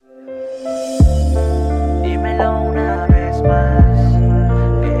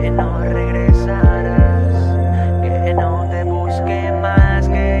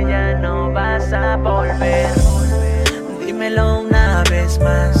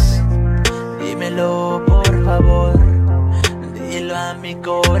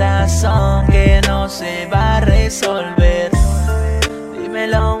resolver.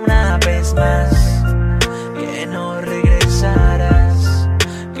 Dímelo una vez más, que no regresarás,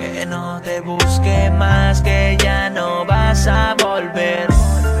 que no te busque más, que ya no vas a volver.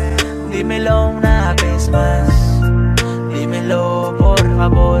 Dímelo una vez más, dímelo por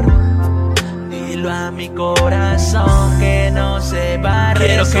favor. Dilo a mi corazón que no se va a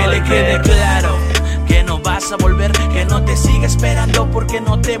resolver. Quiero que le quede claro que no vas a volver, que no te siga esperando porque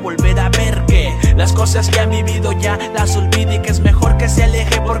no te volverá a ver, que las cosas que han vivido ya las olvide y que es mejor que se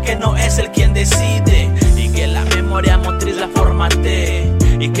aleje porque no es él quien decide, y que la memoria motriz la formatee,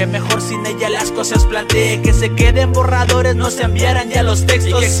 y que mejor sin ella las cosas plantee, que se queden borradores, no se enviaran ya los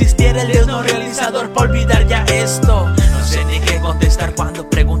textos, y que existiera el no realizador para olvidar ya esto. No sé ni qué contestar cuando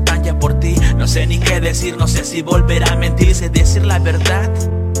preguntan ya por ti, no sé ni qué decir, no sé si volver a mentir, sé decir la verdad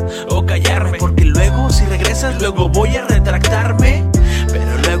o callarme, porque luego si regresas luego voy a retractarme.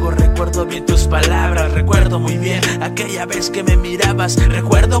 Pero luego recuerdo bien tus palabras, recuerdo muy bien aquella vez que me mirabas,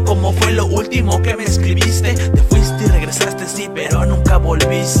 recuerdo cómo fue lo último que me escribiste. Te fuiste y regresaste, sí, pero nunca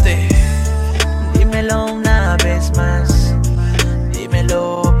volviste. Dímelo una vez más,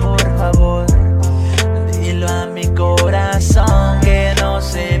 dímelo por favor. Dilo a mi corazón que no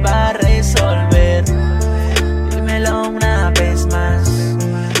se va a resolver. Dímelo una vez más,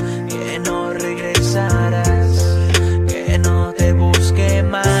 que no regresarás, que no te busque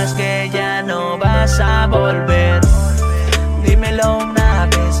más, que ya no vas a volver. Dímelo una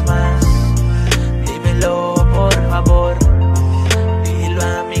vez más, dímelo por favor. Dilo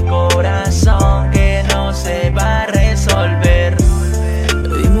a mi corazón que no se va a resolver.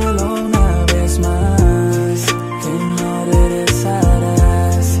 Dímelo una vez más, que no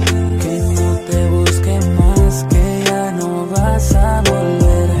regresarás, que no te busque más, que ya no vas a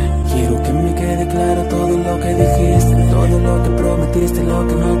volver. Quiero que me quede claro todo lo que dijiste, todo lo que prometiste, lo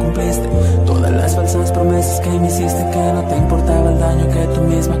que no cumpliste, todas las falsas promesas que me hiciste, que no te importaba el daño que tú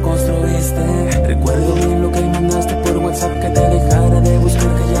misma construiste. Recuerdo bien lo que mandaste por WhatsApp, que te dejara de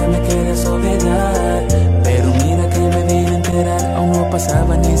buscar, que ya me querías olvidar. Pero mira que me vine a enterar, aún no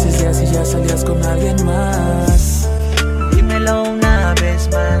pasaban ni 6 días y ya salías con alguien más. Dímelo una vez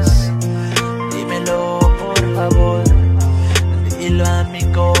más, dímelo por favor. Dilo a mi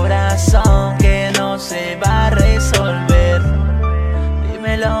corazón que no se va a resolver.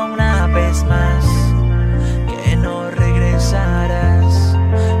 Dímelo una vez más, que no regresarás,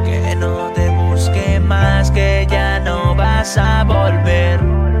 que no te busque más, que ya no vas a volver.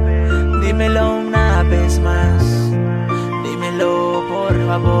 Dímelo una vez más, dímelo por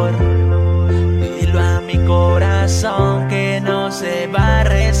favor. Dilo a mi corazón que no se va a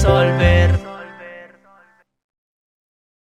resolver.